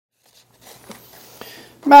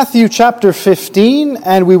Matthew chapter 15,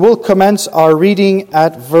 and we will commence our reading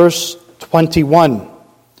at verse 21.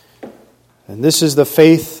 And this is the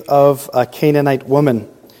faith of a Canaanite woman.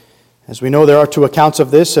 As we know, there are two accounts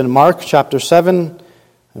of this in Mark chapter 7,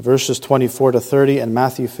 verses 24 to 30, and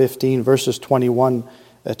Matthew 15, verses 21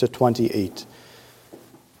 to 28.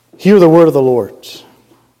 Hear the word of the Lord.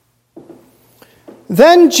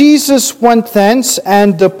 Then Jesus went thence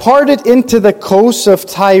and departed into the coasts of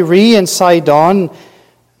Tyre and Sidon.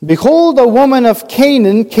 Behold, a woman of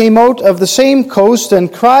Canaan came out of the same coast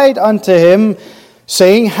and cried unto him,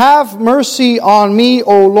 saying, Have mercy on me,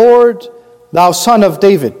 O Lord, thou son of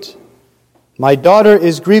David. My daughter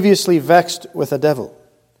is grievously vexed with a devil.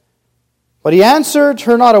 But he answered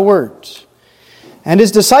her not a word. And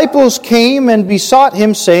his disciples came and besought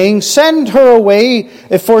him, saying, Send her away,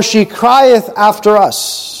 for she crieth after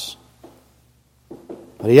us.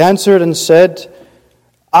 But he answered and said,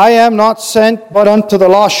 I am not sent but unto the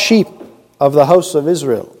lost sheep of the house of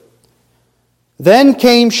Israel. Then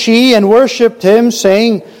came she and worshipped him,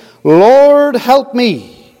 saying, Lord, help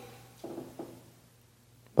me.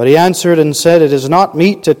 But he answered and said, It is not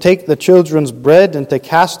meet to take the children's bread and to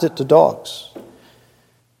cast it to dogs.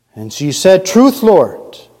 And she said, Truth,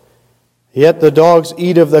 Lord, yet the dogs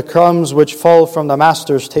eat of the crumbs which fall from the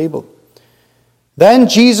master's table. Then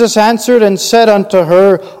Jesus answered and said unto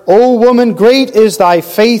her, O woman, great is thy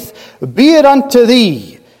faith, be it unto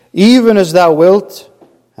thee, even as thou wilt.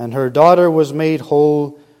 And her daughter was made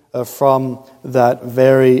whole from that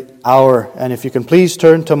very hour. And if you can please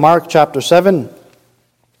turn to Mark chapter 7.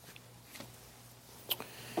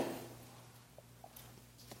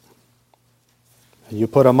 You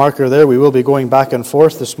put a marker there. We will be going back and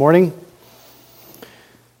forth this morning.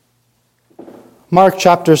 Mark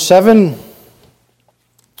chapter 7,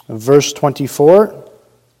 verse 24.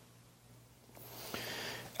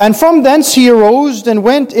 And from thence he arose and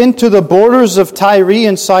went into the borders of Tyre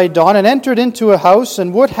and Sidon, and entered into a house,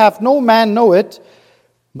 and would have no man know it,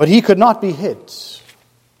 but he could not be hid.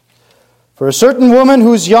 For a certain woman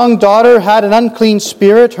whose young daughter had an unclean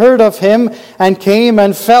spirit heard of him, and came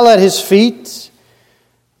and fell at his feet.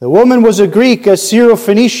 The woman was a Greek, a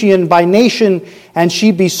Syrophoenician by nation, and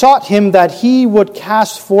she besought him that he would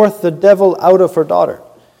cast forth the devil out of her daughter.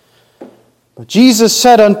 But Jesus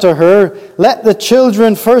said unto her, Let the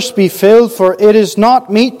children first be filled, for it is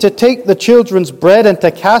not meet to take the children's bread and to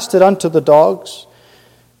cast it unto the dogs.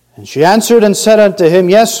 And she answered and said unto him,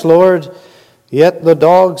 Yes, Lord, yet the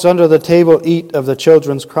dogs under the table eat of the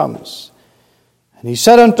children's crumbs. And he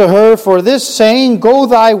said unto her, For this saying, Go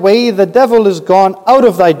thy way, the devil is gone out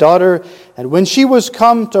of thy daughter. And when she was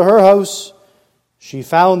come to her house, she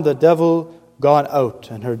found the devil gone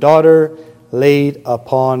out, and her daughter laid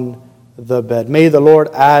upon the bed. May the Lord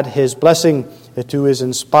add his blessing to his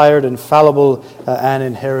inspired, infallible, and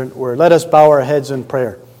inerrant word. Let us bow our heads in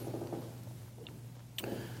prayer.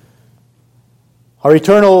 Our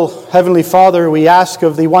eternal Heavenly Father, we ask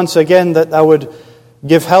of thee once again that thou would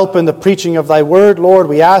give help in the preaching of thy word. Lord,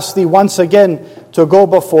 we ask thee once again to go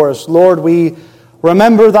before us. Lord, we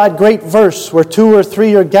remember that great verse where 2 or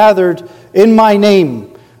 3 are gathered in my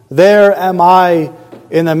name. There am I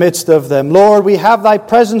in the midst of them. Lord, we have thy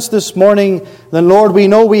presence this morning. Then, Lord, we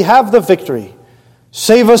know we have the victory.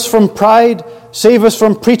 Save us from pride. Save us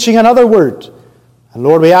from preaching another word. And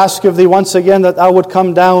Lord, we ask of thee once again that thou would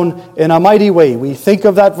come down in a mighty way. We think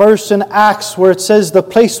of that verse in Acts where it says the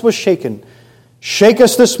place was shaken. Shake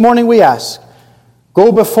us this morning, we ask.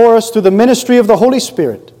 Go before us through the ministry of the Holy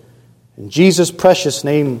Spirit. In Jesus' precious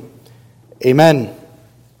name, amen.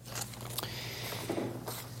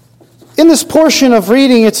 In this portion of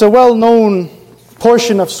reading, it's a well-known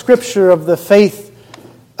portion of Scripture of the faith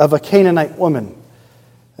of a Canaanite woman.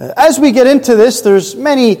 As we get into this, there's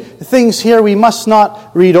many things here we must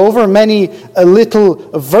not read over, many little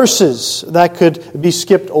verses that could be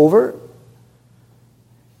skipped over.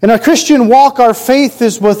 In our Christian walk, our faith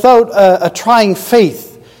is without a trying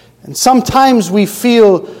faith. And sometimes we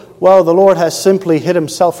feel, well, the Lord has simply hid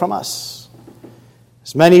himself from us.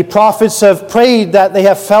 As many prophets have prayed that they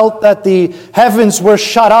have felt that the heavens were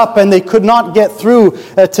shut up and they could not get through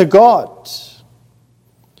to God.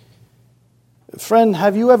 Friend,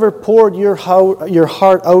 have you ever poured your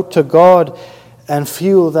heart out to God and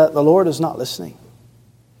feel that the Lord is not listening?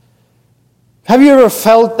 Have you ever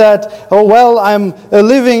felt that, oh well, I'm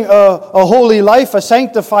living a holy life, a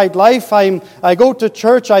sanctified life, I go to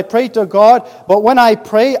church, I pray to God, but when I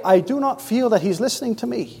pray, I do not feel that He's listening to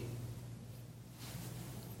me?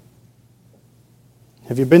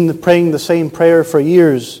 Have you been praying the same prayer for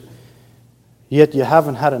years, yet you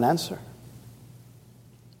haven't had an answer?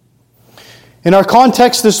 In our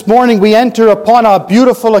context this morning, we enter upon a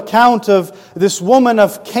beautiful account of this woman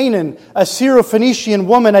of Canaan, a Syrophoenician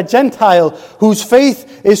woman, a Gentile, whose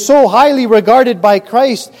faith is so highly regarded by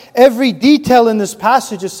Christ. Every detail in this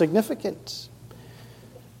passage is significant.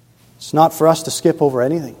 It's not for us to skip over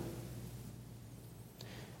anything.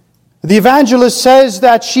 The evangelist says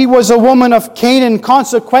that she was a woman of Canaan,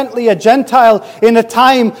 consequently a Gentile, in a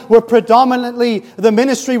time where predominantly the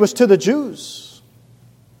ministry was to the Jews.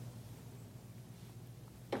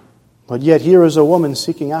 But yet here is a woman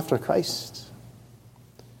seeking after Christ.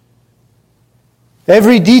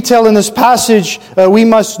 Every detail in this passage, we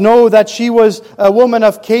must know that she was a woman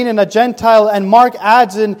of Canaan, a Gentile, and Mark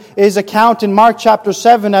adds in his account in Mark chapter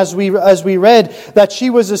 7, as we read, that she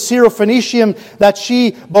was a Syrophoenician, that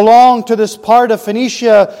she belonged to this part of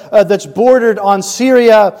Phoenicia that's bordered on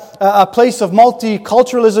Syria, a place of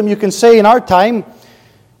multiculturalism, you can say, in our time.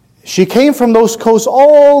 She came from those coasts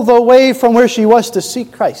all the way from where she was to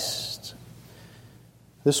seek Christ.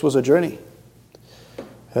 This was a journey.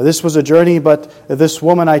 This was a journey, but this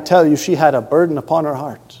woman, I tell you, she had a burden upon her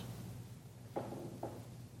heart.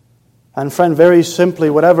 And friend, very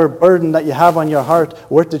simply, whatever burden that you have on your heart,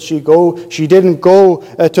 where did she go? She didn't go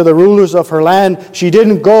to the rulers of her land. She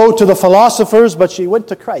didn't go to the philosophers, but she went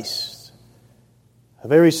to Christ. A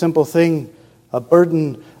very simple thing, a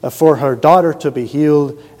burden for her daughter to be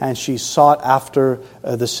healed, and she sought after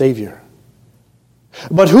the Savior.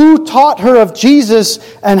 But who taught her of Jesus,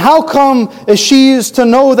 and how come she is to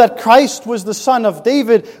know that Christ was the Son of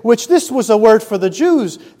David, which this was a word for the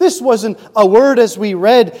Jews. This wasn't a word, as we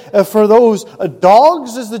read, for those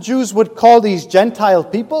dogs, as the Jews would call these Gentile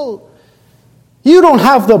people. You don't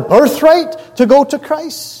have the birthright to go to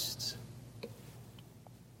Christ.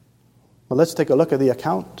 Well, let's take a look at the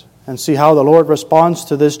account and see how the Lord responds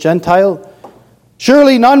to this Gentile.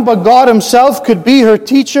 Surely none but God Himself could be her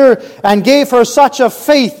teacher and gave her such a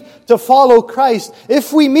faith to follow Christ.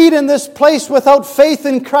 If we meet in this place without faith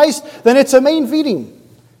in Christ, then it's a vain meeting.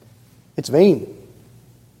 It's vain.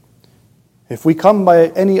 If we come by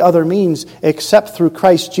any other means except through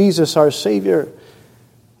Christ Jesus our Savior,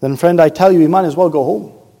 then friend, I tell you, you might as well go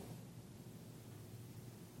home.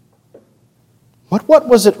 But what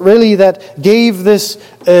was it really that gave this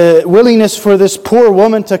willingness for this poor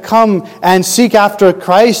woman to come and seek after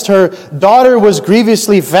Christ? Her daughter was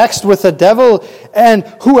grievously vexed with the devil, and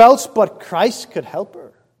who else but Christ could help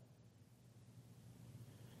her?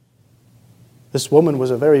 This woman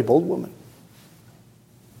was a very bold woman,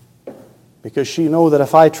 because she knew that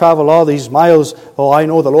if I travel all these miles, I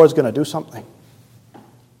know the Lord's going to do something.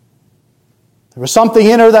 There was something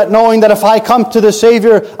in her that knowing that if I come to the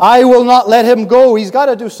Savior, I will not let Him go. He's got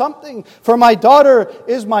to do something. For my daughter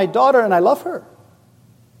is my daughter, and I love her.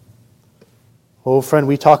 Oh, friend,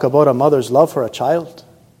 we talk about a mother's love for a child.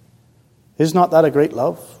 Is not that a great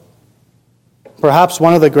love? Perhaps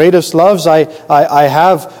one of the greatest loves. I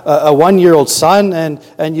have a 1-year-old son,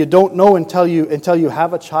 and you don't know until you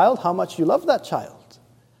have a child how much you love that child.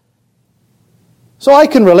 So I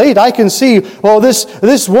can relate. I can see,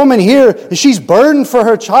 this woman here, she's burdened for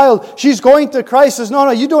her child. She's going to Christ. Says,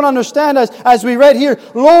 no, you don't understand. As we read here,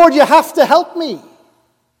 Lord, you have to help me.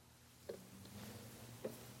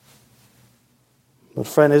 But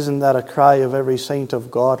friend, isn't that a cry of every saint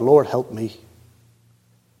of God? Lord, help me.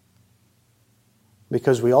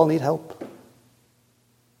 Because we all need help.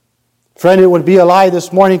 Friend, it would be a lie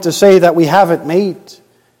this morning to say that we have it made.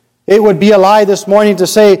 It would be a lie this morning to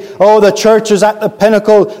say, the church is at the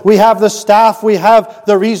pinnacle. We have the staff, we have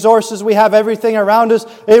the resources, we have everything around us.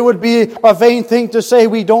 It would be a vain thing to say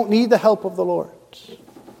we don't need the help of the Lord.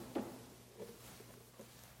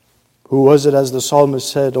 Who was it, as the psalmist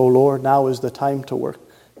said, O Lord, now is the time to work?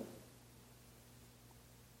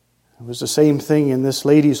 It was the same thing in this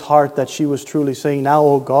lady's heart, that she was truly saying, now,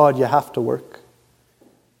 O God, you have to work.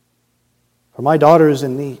 For my daughter is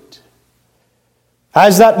in need.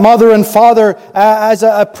 As that mother and father,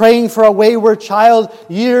 praying for a wayward child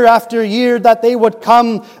year after year, that they would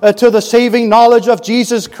come to the saving knowledge of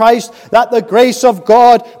Jesus Christ, that the grace of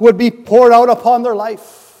God would be poured out upon their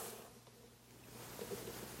life.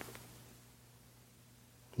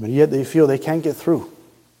 But yet they feel they can't get through.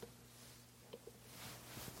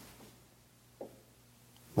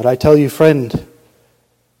 But I tell you, friend,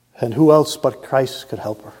 and who else but Christ could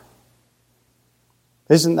help her?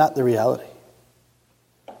 Isn't that the reality?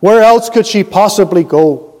 Where else could she possibly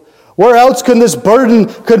go? Where else can this burden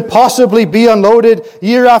could possibly be unloaded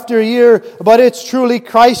year after year? But it's truly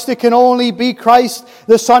Christ. It can only be Christ.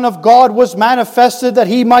 The Son of God was manifested that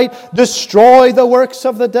He might destroy the works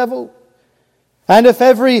of the devil. And if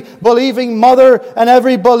every believing mother and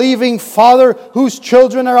every believing father whose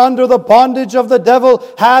children are under the bondage of the devil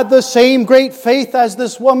had the same great faith as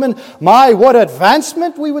this woman, my, what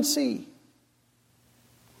advancement we would see.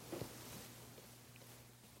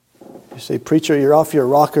 You say, preacher, you're off your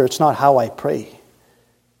rocker. It's not how I pray.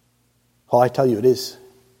 Oh, I tell you it is.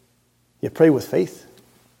 You pray with faith.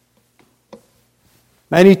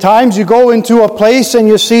 Many times you go into a place and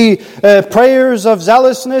you see prayers of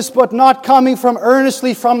zealousness, but not coming from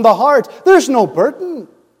earnestly from the heart. There's no burden.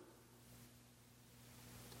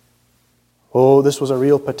 Oh, this was a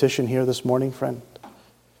real petition here this morning, friend.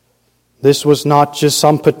 This was not just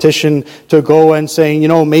some petition to go and saying,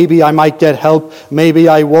 maybe I might get help, maybe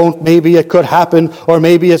I won't, maybe it could happen, or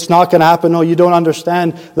maybe it's not going to happen. No, you don't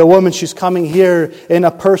understand. The woman, she's coming here in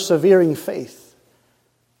a persevering faith.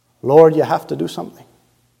 Lord, you have to do something.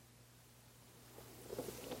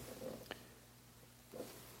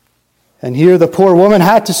 And here the poor woman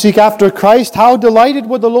had to seek after Christ. How delighted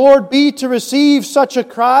would the Lord be to receive such a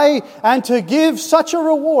cry and to give such a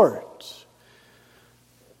reward.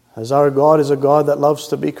 As our God is a God that loves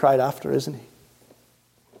to be cried after, isn't He?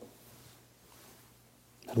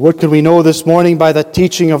 And what can we know this morning by the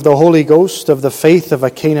teaching of the Holy Ghost of the faith of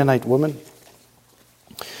a Canaanite woman?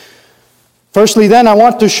 Firstly, then, I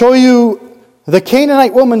want to show you the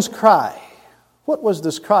Canaanite woman's cry. What was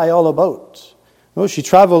this cry all about? Well, she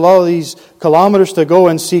traveled all these kilometers to go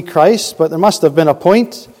and see Christ, but there must have been a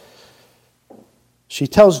point. She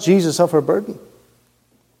tells Jesus of her burden.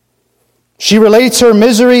 She relates her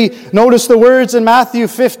misery. Notice the words in Matthew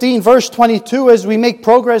 15, verse 22, as we make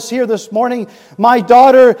progress here this morning. My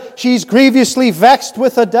daughter, she's grievously vexed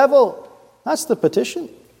with the devil. That's the petition.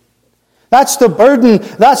 That's the burden.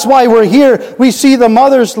 That's why we're here. We see the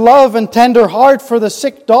mother's love and tender heart for the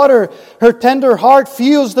sick daughter. Her tender heart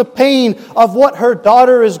feels the pain of what her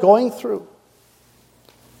daughter is going through.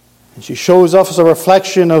 And she shows us a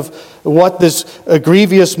reflection of what this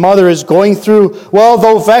grievous mother is going through. Well,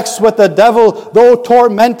 though vexed with the devil, though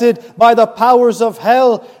tormented by the powers of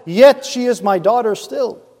hell, yet she is my daughter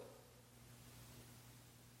still.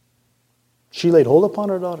 She laid hold upon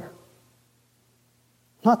her daughter.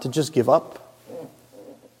 Not to just give up.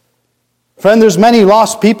 Friend, there's many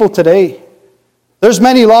lost people today. There's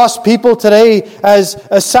many lost people today, as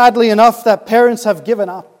sadly enough that parents have given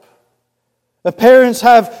up. The parents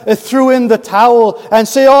have threw in the towel and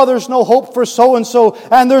say, oh, there's no hope for so-and-so,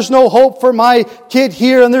 and there's no hope for my kid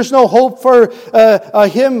here, and there's no hope for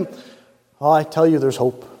him. Oh, I tell you there's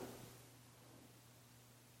hope.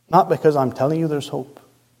 Not because I'm telling you there's hope,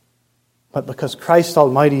 but because Christ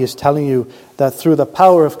Almighty is telling you that through the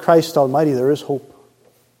power of Christ Almighty there is hope.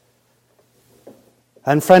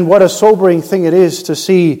 And friend, what a sobering thing it is to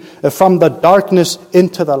see from the darkness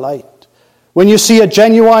into the light. When you see a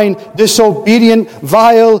genuine, disobedient,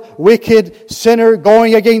 vile, wicked sinner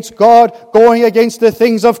going against God, going against the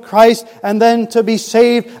things of Christ, and then to be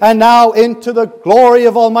saved and now into the glory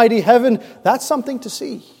of Almighty heaven, that's something to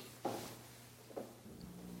see.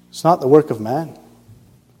 It's not the work of man.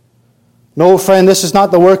 No, friend, this is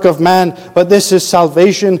not the work of man, but this is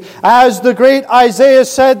salvation. As the great Isaiah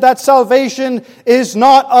said, that salvation is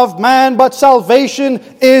not of man, but salvation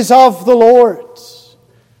is of the Lord.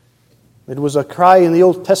 It was a cry in the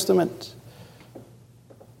Old Testament.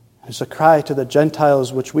 It's a cry to the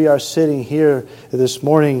Gentiles, which we are sitting here this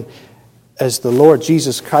morning as the Lord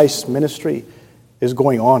Jesus Christ's ministry is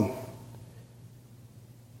going on.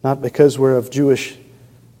 Not because we're of Jewish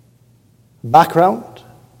background,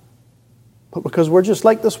 but because we're just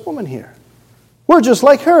like this woman here. We're just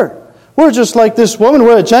like her. We're just like this woman.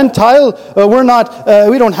 We're a Gentile.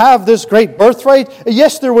 We don't have this great birthright.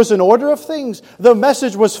 Yes, there was an order of things. The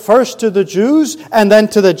message was first to the Jews and then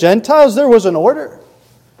to the Gentiles. There was an order.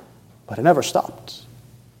 But it never stopped.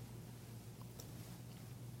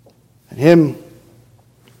 And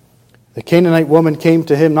the Canaanite woman came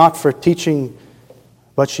to him not for teaching,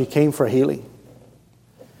 but she came for healing.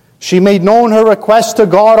 She made known her request to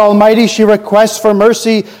God Almighty. She requests for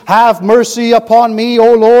mercy. Have mercy upon me,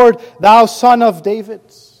 O Lord, thou Son of David.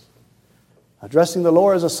 Addressing the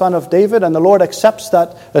Lord as a son of David, and the Lord accepts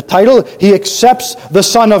that title. He accepts the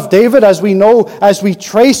Son of David, as we know, as we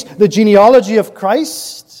trace the genealogy of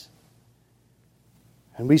Christ.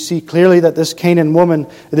 And we see clearly that this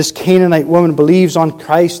Canaanite woman believes on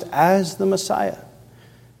Christ as the Messiah.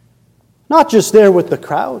 Not just there with the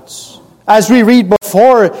crowds. As we read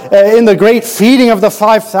before in the great feeding of the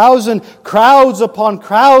 5,000, crowds upon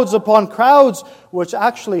crowds upon crowds, which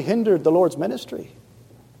actually hindered the Lord's ministry.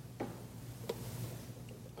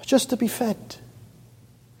 But just to be fed.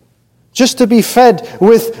 just to be fed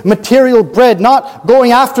with material bread, not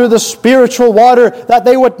going after the spiritual water that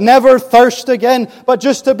they would never thirst again, but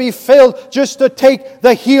just to be filled, just to take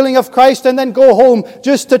the healing of Christ and then go home,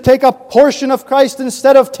 just to take a portion of Christ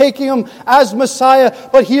instead of taking Him as Messiah.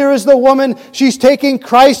 But here is the woman, she's taking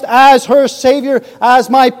Christ as her Savior, as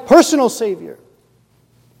my personal Savior.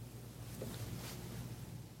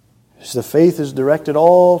 So the faith is directed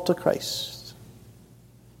all to Christ.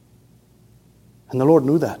 And the Lord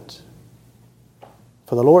knew that.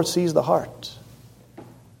 For the Lord sees the heart.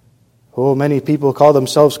 Oh, many people call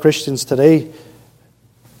themselves Christians today.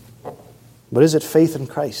 But is it faith in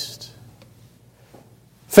Christ?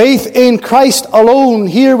 Faith in Christ alone.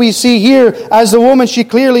 Here we see here, as the woman, she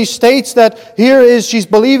clearly states that she's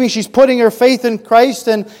believing, she's putting her faith in Christ,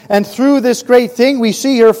 and through this great thing we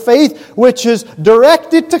see her faith which is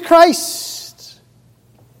directed to Christ.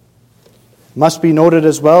 It must be noted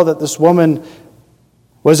as well that this woman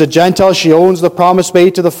was a Gentile. She owns the promise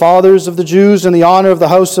made to the fathers of the Jews in the honor of the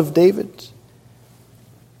house of David.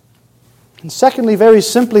 And secondly, very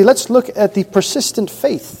simply, let's look at the persistent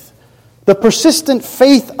faith. The persistent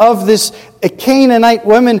faith of this Canaanite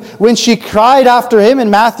woman when she cried after Him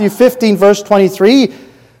in Matthew 15, verse 23.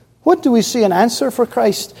 What do we see an answer for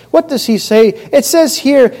Christ? What does He say? It says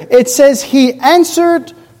here, He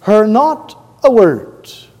answered her not a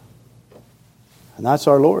word. And that's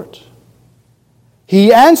our Lord.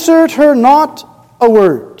 He answered her not a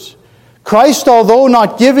word. Christ, although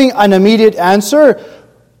not giving an immediate answer,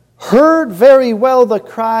 heard very well the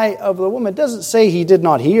cry of the woman. It doesn't say He did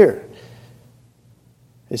not hear.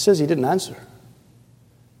 It says He didn't answer.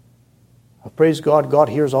 Well, praise God, God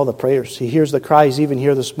hears all the prayers. He hears the cries even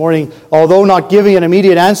here this morning. Although not giving an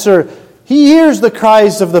immediate answer, He hears the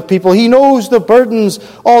cries of the people. He knows the burdens,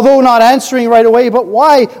 although not answering right away. But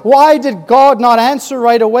why? Why did God not answer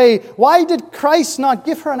right away? Why did Christ not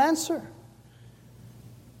give her an answer?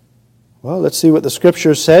 Well, let's see what the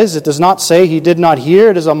Scripture says. It does not say He did not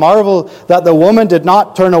hear. It is a marvel that the woman did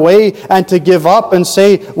not turn away and to give up and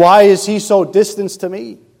say, why is He so distant to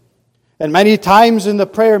me? And many times in the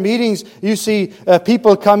prayer meetings, you see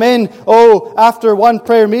people come in, after one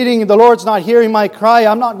prayer meeting, the Lord's not hearing my cry,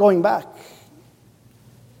 I'm not going back.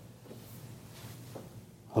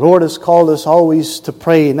 The Lord has called us always to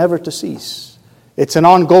pray, never to cease. It's an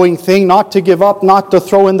ongoing thing, not to give up, not to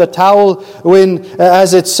throw in the towel when,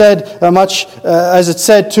 as it's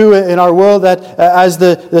said too in our world, that as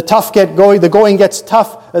the tough get going, the going gets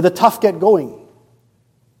tough, the tough get going.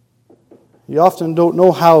 You often don't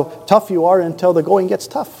know how tough you are until the going gets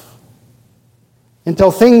tough.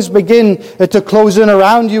 Until things begin to close in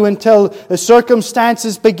around you, until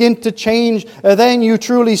circumstances begin to change, then you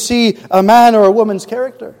truly see a man or a woman's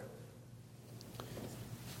character.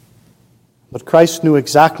 But Christ knew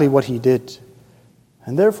exactly what He did,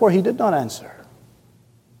 and therefore He did not answer.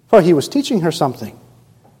 For He was teaching her something.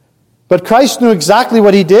 But Christ knew exactly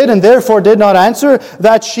what He did, and therefore did not answer,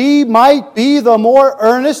 that she might be the more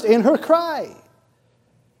earnest in her cry.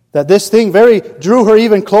 That this thing very drew her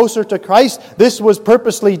even closer to Christ. This was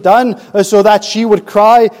purposely done so that she would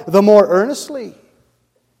cry the more earnestly.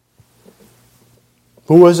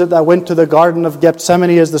 Who was it that went to the Garden of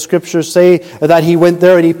Gethsemane, as the Scriptures say, that He went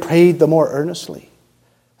there and He prayed the more earnestly?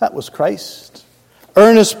 That was Christ.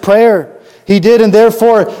 Earnest prayer. He did, and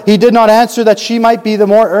therefore He did not answer that she might be the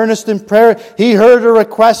more earnest in prayer. He heard her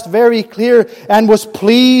request very clear and was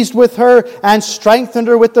pleased with her and strengthened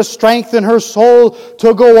her with the strength in her soul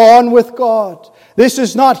to go on with God. This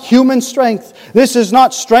is not human strength. This is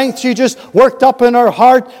not strength she just worked up in her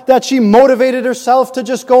heart, that she motivated herself to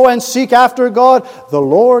just go and seek after God. The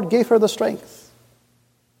Lord gave her the strength.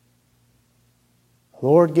 The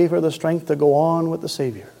Lord gave her the strength to go on with the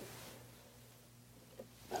Savior.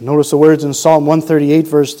 Notice the words in Psalm 138,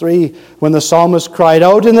 verse 3, when the psalmist cried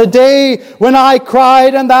out, "In the day when I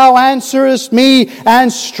cried, and Thou answerest me,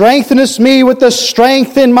 and strengthenest me with the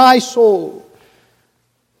strength in my soul."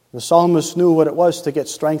 The psalmist knew what it was to get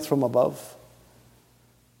strength from above.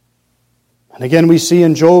 And again, we see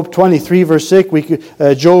in Job 23, verse 6,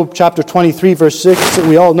 Job chapter 23, verse 6,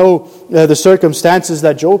 we all know the circumstances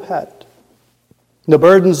that Job had. The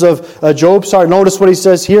burdens of Job. Notice what he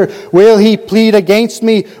says here. Will he plead against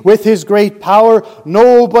me with his great power?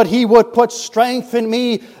 No, but he would put strength in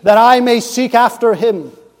me that I may seek after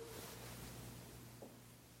him.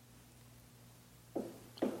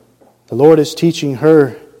 The Lord is teaching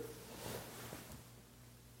her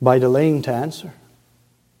by delaying to answer.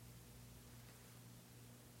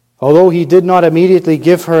 Although he did not immediately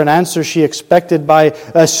give her an answer she expected by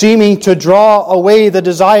seeming to draw away the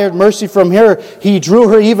desired mercy from her, he drew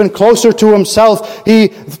her even closer to himself. He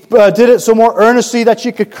did it so more earnestly that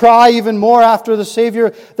she could cry even more after the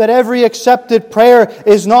Savior, that every accepted prayer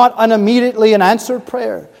is not immediately an answered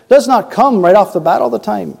prayer. It does not come right off the bat all the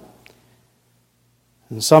time.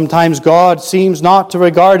 And sometimes God seems not to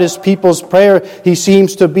regard his people's prayer. He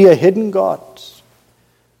seems to be a hidden God.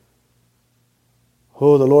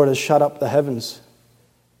 Oh, the Lord has shut up the heavens.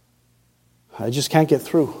 I just can't get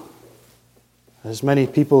through. As many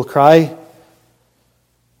people cry.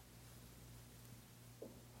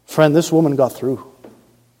 Friend, this woman got through.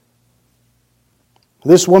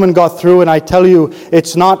 This woman got through, and I tell you,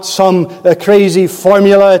 it's not some crazy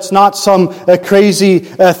formula. It's not some crazy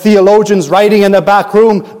theologians writing in the back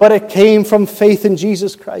room, but it came from faith in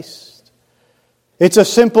Jesus Christ. It's a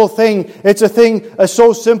simple thing. It's a thing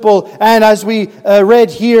so simple. And as we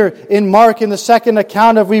read here in Mark, in the second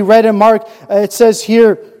account of we read in Mark, it says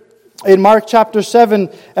here in Mark chapter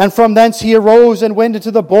 7, and from thence he arose and went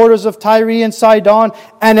into the borders of Tyre and Sidon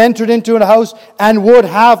and entered into a house and would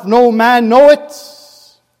have no man know it.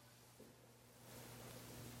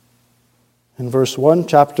 In verse 1,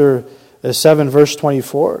 chapter 7, verse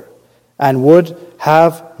 24, and would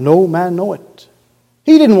have no man know it.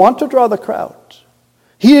 He didn't want to draw the crowd.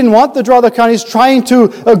 He didn't want to draw the crowd. He's trying to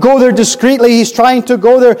go there discreetly. He's trying to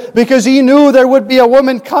go there because he knew there would be a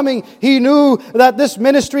woman coming. He knew that this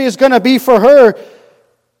ministry is going to be for her.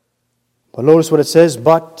 But notice what it says,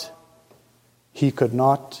 but he could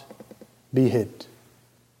not be hid.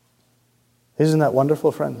 Isn't that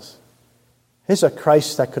wonderful, friends? It's a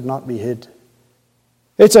Christ that could not be hid.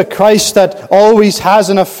 It's a Christ that always has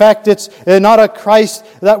an effect. It's not a Christ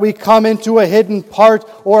that we come into a hidden part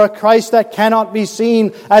or a Christ that cannot be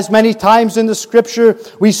seen. As many times in the Scripture,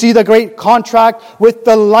 we see the great contract with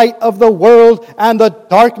the light of the world and the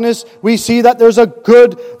darkness. We see that there's a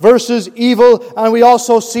good versus evil, and we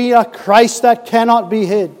also see a Christ that cannot be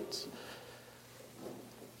hid,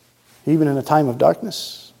 even in a time of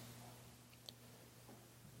darkness.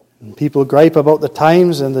 And people gripe about the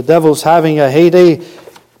times and the devil's having a heyday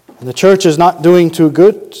and the church is not doing too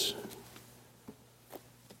good.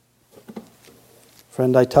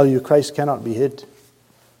 Friend, I tell you, Christ cannot be hid,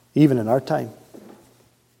 even in our time.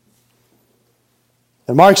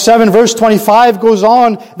 And Mark 7 verse 25 goes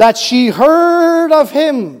on that she heard of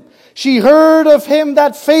him. She heard of him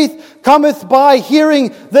that faith cometh by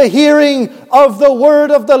hearing, the hearing of the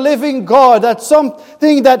word of the living God. That's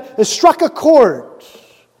something that struck a chord.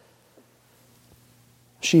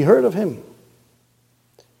 She heard of him.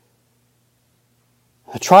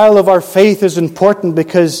 The trial of our faith is important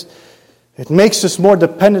because it makes us more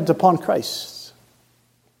dependent upon Christ.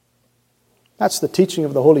 That's the teaching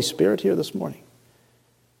of the Holy Spirit here this morning.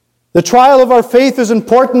 The trial of our faith is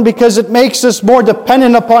important because it makes us more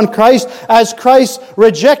dependent upon Christ. As Christ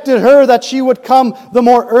rejected her that she would come the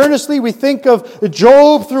more earnestly. We think of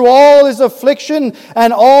Job through all his affliction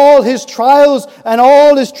and all his trials and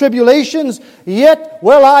all his tribulations. Yet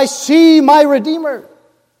will I see my Redeemer.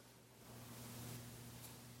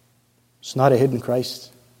 It's not a hidden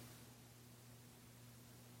Christ.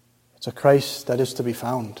 It's a Christ that is to be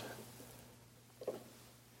found.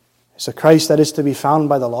 It's a Christ that is to be found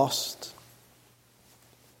by the lost.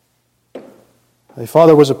 My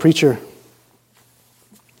father was a preacher.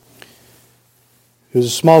 He was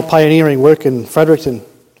a small pioneering work in Fredericton.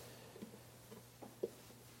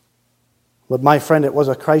 But my friend, it was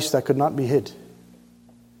a Christ that could not be hid.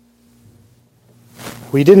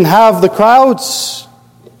 We didn't have the crowds.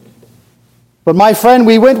 But my friend,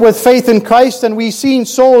 we went with faith in Christ and we seen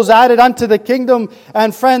souls added unto the kingdom.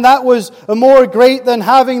 And friend, that was more great than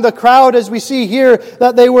having the crowd, as we see here,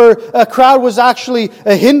 that a crowd was actually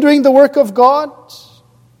hindering the work of God.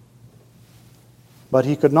 But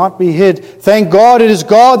he could not be hid. Thank God it is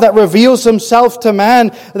God that reveals himself to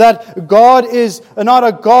man. That God is not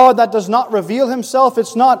a God that does not reveal himself.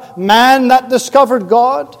 It's not man that discovered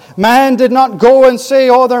God. Man did not go and say,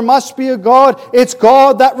 oh, there must be a God. It's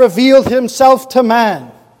God that revealed himself to man.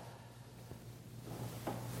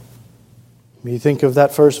 You think of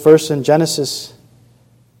that first verse in Genesis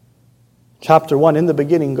chapter 1. In the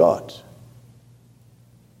beginning, God.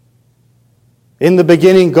 In the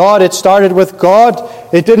beginning, God. It started with God.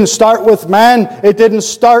 It didn't start with man. It didn't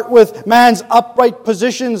start with man's upright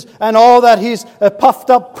positions and all that he's puffed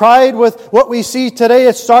up pride with what we see today.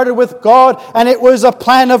 It started with God, and it was a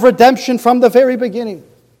plan of redemption from the very beginning.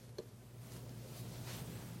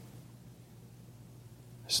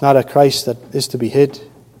 It's not a Christ that is to be hid.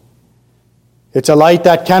 It's a light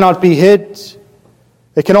that cannot be hid.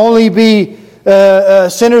 It can only be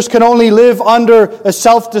Sinners can only live under a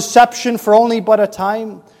self-deception for only but a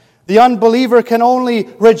time. The unbeliever can only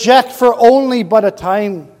reject for only but a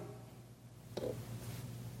time.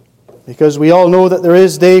 Because we all know that there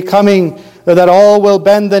is day coming that all will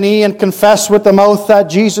bend the knee and confess with the mouth that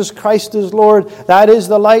Jesus Christ is Lord. That is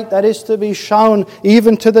the light that is to be shown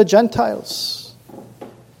even to the Gentiles.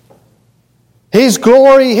 His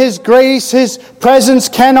glory, His grace, His presence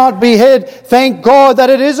cannot be hid. Thank God that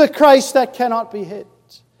it is a Christ that cannot be hid.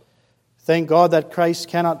 Thank God that Christ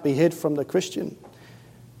cannot be hid from the Christian.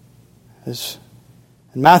 As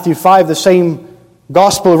in Matthew 5, the same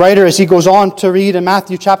Gospel writer, as he goes on to read in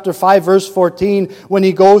Matthew chapter 5, verse 14, when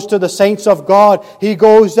he goes to the saints of God, he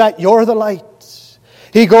goes that you're the light.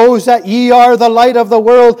 He goes that ye are the light of the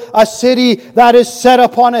world, a city that is set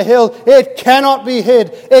upon a hill. It cannot be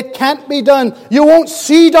hid. It can't be done. You won't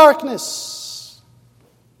see darkness.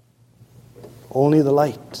 Only the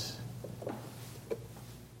light.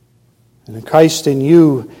 And in Christ in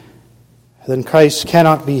you, then Christ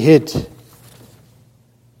cannot be hid.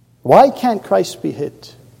 Why can't Christ be hid?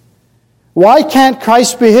 Why can't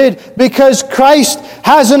Christ be hid? Because Christ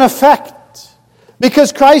has an effect.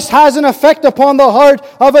 Because Christ has an effect upon the heart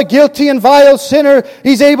of a guilty and vile sinner.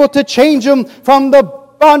 He's able to change him from the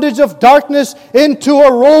bondage of darkness into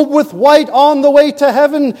a robe with white on the way to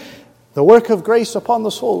heaven. The work of grace upon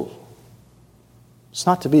the soul. It's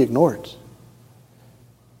not to be ignored.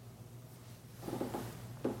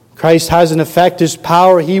 Christ has an effect, His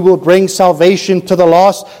power. He will bring salvation to the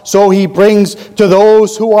lost. So He brings to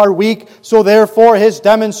those who are weak. So therefore His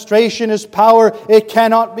demonstration, His power, it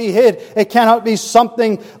cannot be hid. It cannot be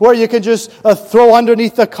something where you can just throw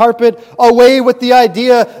underneath the carpet. Away with the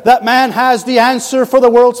idea that man has the answer for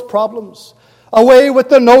the world's problems. Away with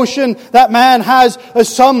the notion that man has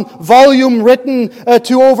some volume written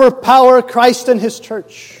to overpower Christ and His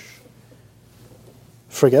church.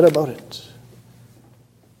 Forget about it.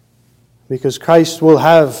 Because Christ will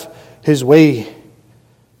have His way.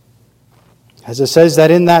 As it says that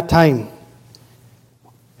in that time,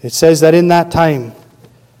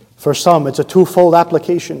 for some it's a twofold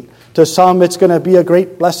application. To some it's going to be a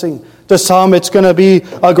great blessing. To some it's going to be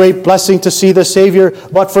a great blessing to see the Savior.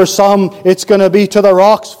 But for some it's going to be to the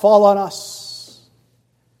rocks fall on us.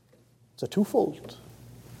 It's a twofold.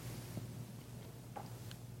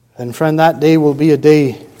 And friend, that day will be a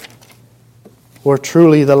day where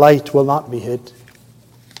truly the light will not be hid.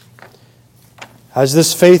 As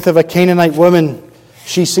this faith of a Canaanite woman,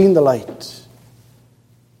 she seen the light.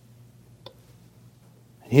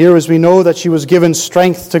 Here, as we know that she was given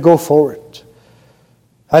strength to go forward.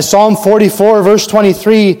 As Psalm 44, verse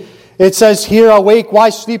 23, it says here, awake, why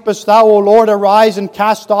sleepest thou, O Lord? Arise and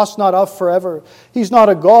cast us not off forever. He's not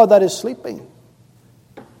a God that is sleeping.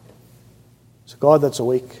 It's a God that's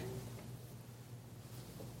awake.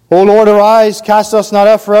 O Lord, arise, cast us not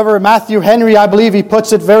off forever. Matthew Henry, I believe he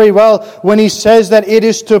puts it very well when he says that it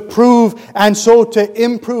is to prove and so to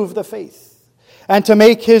improve the faith and to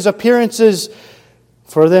make His appearances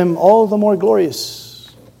for them all the more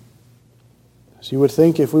glorious. As you would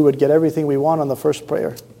think, if we would get everything we want on the first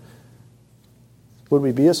prayer, would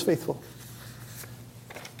we be as faithful?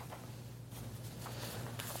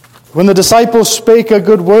 When the disciples spake a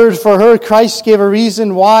good word for her, Christ gave a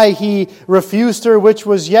reason why He refused her, which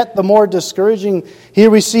was yet the more discouraging. Here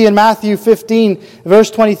we see in Matthew 15, verse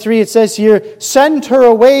 23, it says here, send her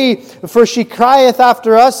away, for she crieth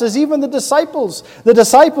after us, as even the disciples. The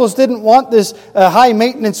disciples didn't want this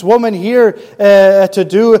high-maintenance woman here to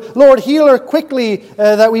do. Lord, heal her quickly,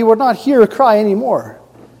 that we would not hear her cry anymore.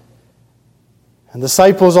 And the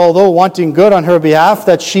disciples, although wanting good on her behalf,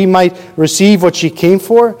 that she might receive what she came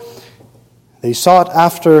for, they sought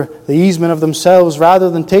after the easement of themselves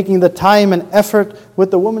rather than taking the time and effort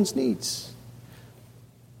with the woman's needs.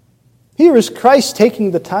 Here is Christ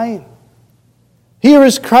taking the time. Here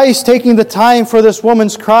is Christ taking the time for this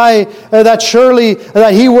woman's cry, that surely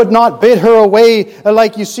that He would not bid her away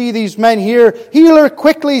like you see these men here. Heal her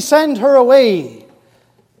quickly, send her away.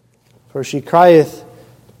 For she crieth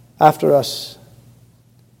after us.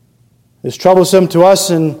 It's troublesome to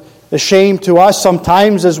us and a shame to us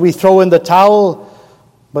sometimes as we throw in the towel,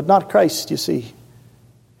 but not Christ, you see.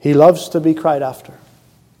 He loves to be cried after.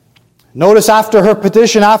 Notice after her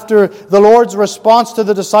petition, after the Lord's response to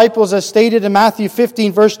the disciples as stated in Matthew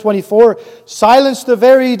 15, verse 24, silence the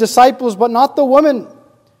very disciples, but not the woman.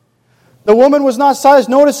 The woman was not silenced.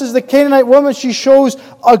 Notice as the Canaanite woman, she shows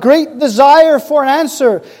a great desire for an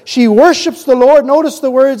answer. She worships the Lord. Notice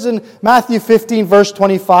the words in Matthew 15, verse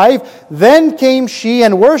 25. Then came she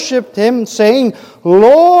and worshipped Him, saying,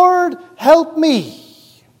 Lord, help me.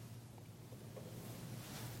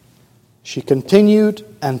 she continued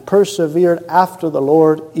and persevered after the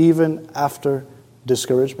Lord, even after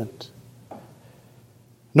discouragement.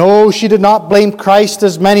 No, she did not blame Christ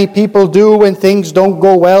as many people do when things don't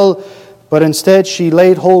go well, but instead she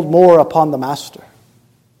laid hold more upon the Master.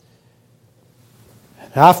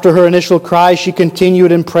 After her initial cry, she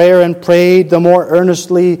continued in prayer and prayed the more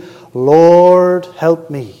earnestly, "Lord, help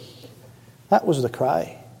me." That was the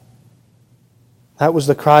cry. That was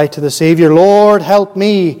the cry to the Savior, "Lord, help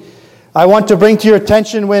me." I want to bring to your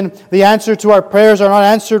attention, when the answer to our prayers are not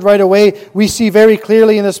answered right away, we see very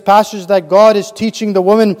clearly in this passage that God is teaching the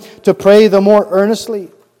woman to pray the more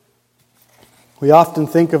earnestly. We often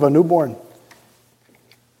think of a newborn.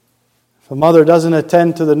 If a mother doesn't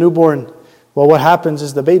attend to the newborn, well, what happens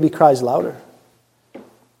is the baby cries louder.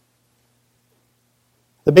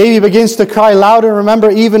 The baby begins to cry louder.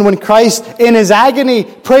 Remember, even when Christ, in His agony,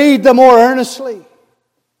 prayed the more earnestly.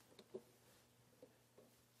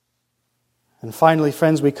 And finally,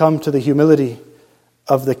 friends, we come to the humility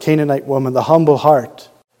of the Canaanite woman, the humble heart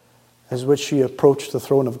as which she approached the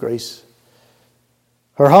throne of grace.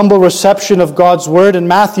 Her humble reception of God's word. In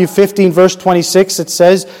Matthew 15, verse 26, it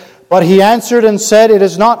says, "But he answered and said, 'It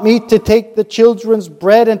is not meet to take the children's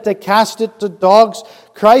bread and to cast it to dogs.'"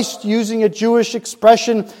 Christ using a Jewish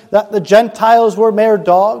expression that the Gentiles were mere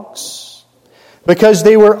dogs because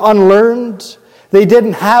they were unlearned. They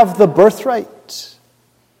didn't have the birthright.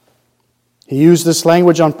 He used this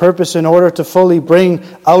language on purpose in order to fully bring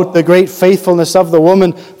out the great faithfulness of the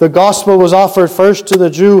woman. The gospel was offered first to the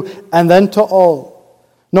Jew and then to all.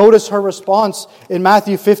 Notice her response in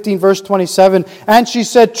Matthew 15, verse 27. "And she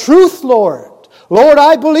said, 'Truth, Lord. Lord,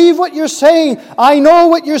 I believe what you're saying. I know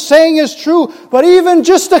what you're saying is true, but even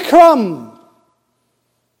just a crumb,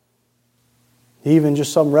 even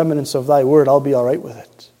just some remnants of thy word, I'll be all right with it.'"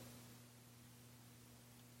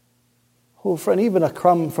 Oh, friend, even a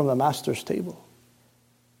crumb from the Master's table.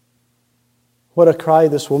 What a cry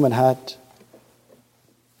this woman had.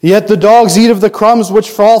 "Yet the dogs eat of the crumbs which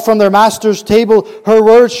fall from their Master's table." Her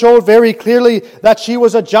words showed very clearly that she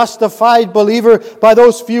was a justified believer. By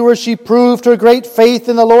those few words, she proved her great faith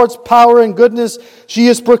in the Lord's power and goodness. She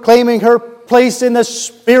is proclaiming her place in the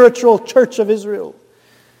spiritual church of Israel.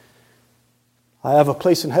 I have a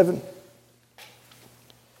place in heaven.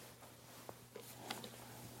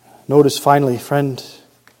 Notice finally, friend,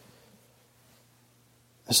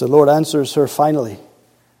 as the Lord answers her finally,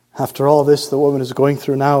 after all this the woman is going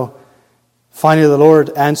through now, finally the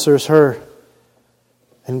Lord answers her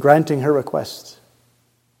in granting her request.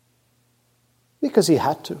 Because He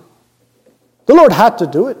had to. The Lord had to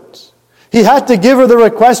do it. He had to give her the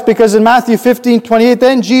request, because in Matthew 15:28,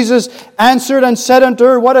 "Then Jesus answered and said unto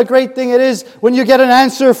her," what a great thing it is when you get an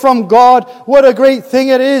answer from God. What a great thing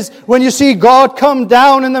it is when you see God come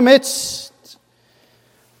down in the midst.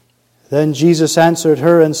 "Then Jesus answered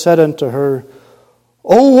her and said unto her,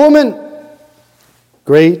 O woman,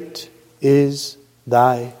 great is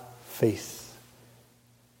thy faith.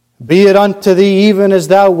 Be it unto thee even as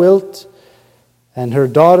thou wilt. And her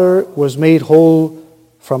daughter was made whole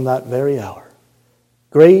from that very hour."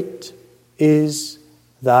 Great is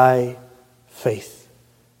thy faith.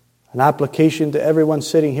 An application to everyone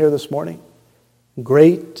sitting here this morning.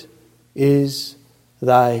 Great is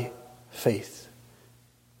thy faith.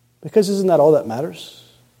 Because isn't that all that matters?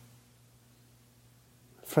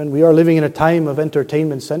 Friend, we are living in a time of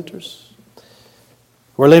entertainment centers.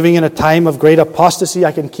 We're living in a time of great apostasy.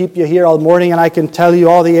 I can keep you here all morning and I can tell you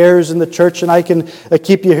all the errors in the church, and I can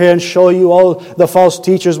keep you here and show you all the false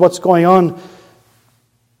teachers, what's going on.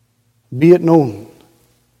 Be it known,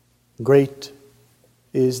 great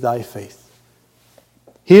is thy faith.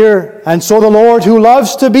 Here, "And so the Lord, who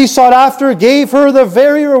loves to be sought after, gave her the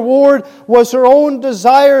very reward was her own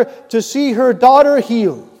desire to see her daughter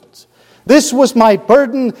healed. This was my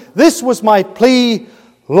burden, this was my plea,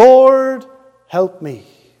 Lord, help me."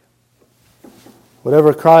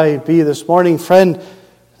 Whatever cry be this morning, friend,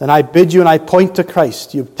 then I bid you and I point to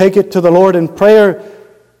Christ. You take it to the Lord in prayer.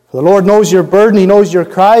 The Lord knows your burden. He knows your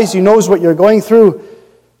cries. He knows what you're going through.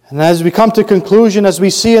 And as we come to conclusion, as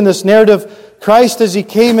we see in this narrative, Christ, as He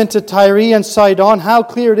came into Tyre and Sidon, how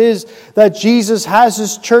clear it is that Jesus has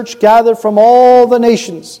His church gathered from all the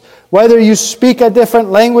nations. Whether you speak a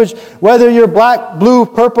different language, whether you're black, blue,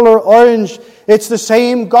 purple, or orange, it's the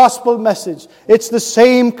same gospel message. It's the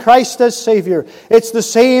same Christ as Savior. It's the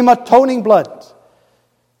same atoning blood.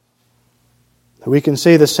 We can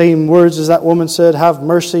say the same words as that woman said, "Have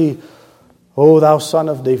mercy, O thou Son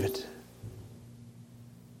of David."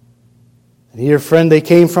 And here, friend, they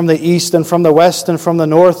came from the east and from the west and from the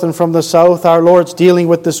north and from the south. Our Lord's dealing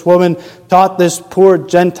with this woman, taught this poor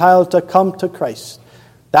Gentile to come to Christ.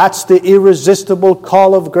 That's the irresistible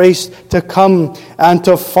call of grace to come and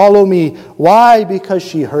to follow me. Why? Because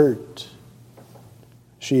she heard.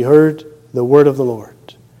 She heard the word of the Lord.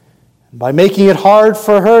 By making it hard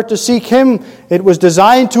for her to seek Him, it was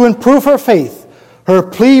designed to improve her faith. Her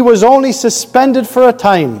plea was only suspended for a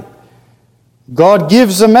time. God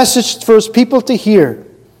gives a message for His people to hear.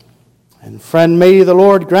 And friend, may the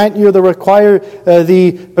Lord grant you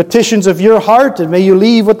the petitions of your heart, and may you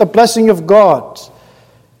leave with the blessing of God.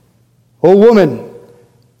 O woman,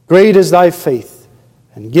 great is thy faith,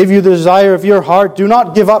 and give you the desire of your heart. Do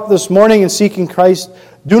not give up this morning in seeking Christ.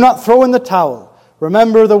 Do not throw in the towel.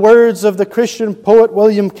 Remember the words of the Christian poet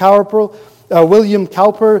William Cowper.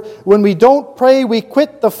 When we don't pray, we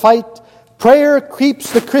quit the fight. Prayer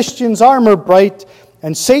keeps the Christian's armor bright,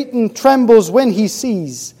 and Satan trembles when he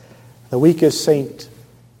sees the weakest saint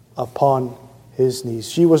upon his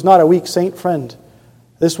knees. She was not a weak saint, friend.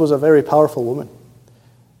 This was a very powerful woman.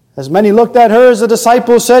 As many looked at her, as the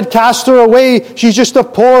disciples said, "Cast her away. She's just a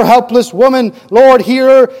poor, helpless woman. Lord,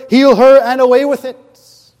 heal her, and away with it."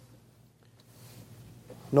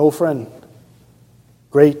 No, friend.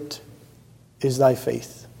 Great is thy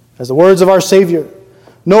faith. As the words of our Savior,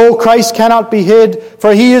 "No, Christ cannot be hid,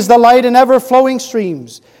 for He is the light in ever-flowing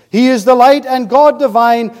streams. He is the light and God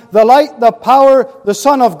divine, the light, the power, the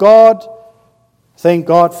Son of God." Thank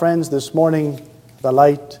God, friends, this morning the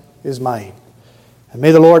light is mine. And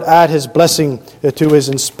may the Lord add His blessing to His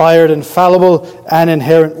inspired, infallible, and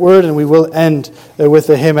inerrant word. And we will end with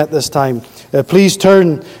the hymn at this time. Please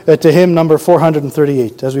turn to hymn number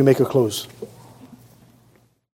 438 as we make a close.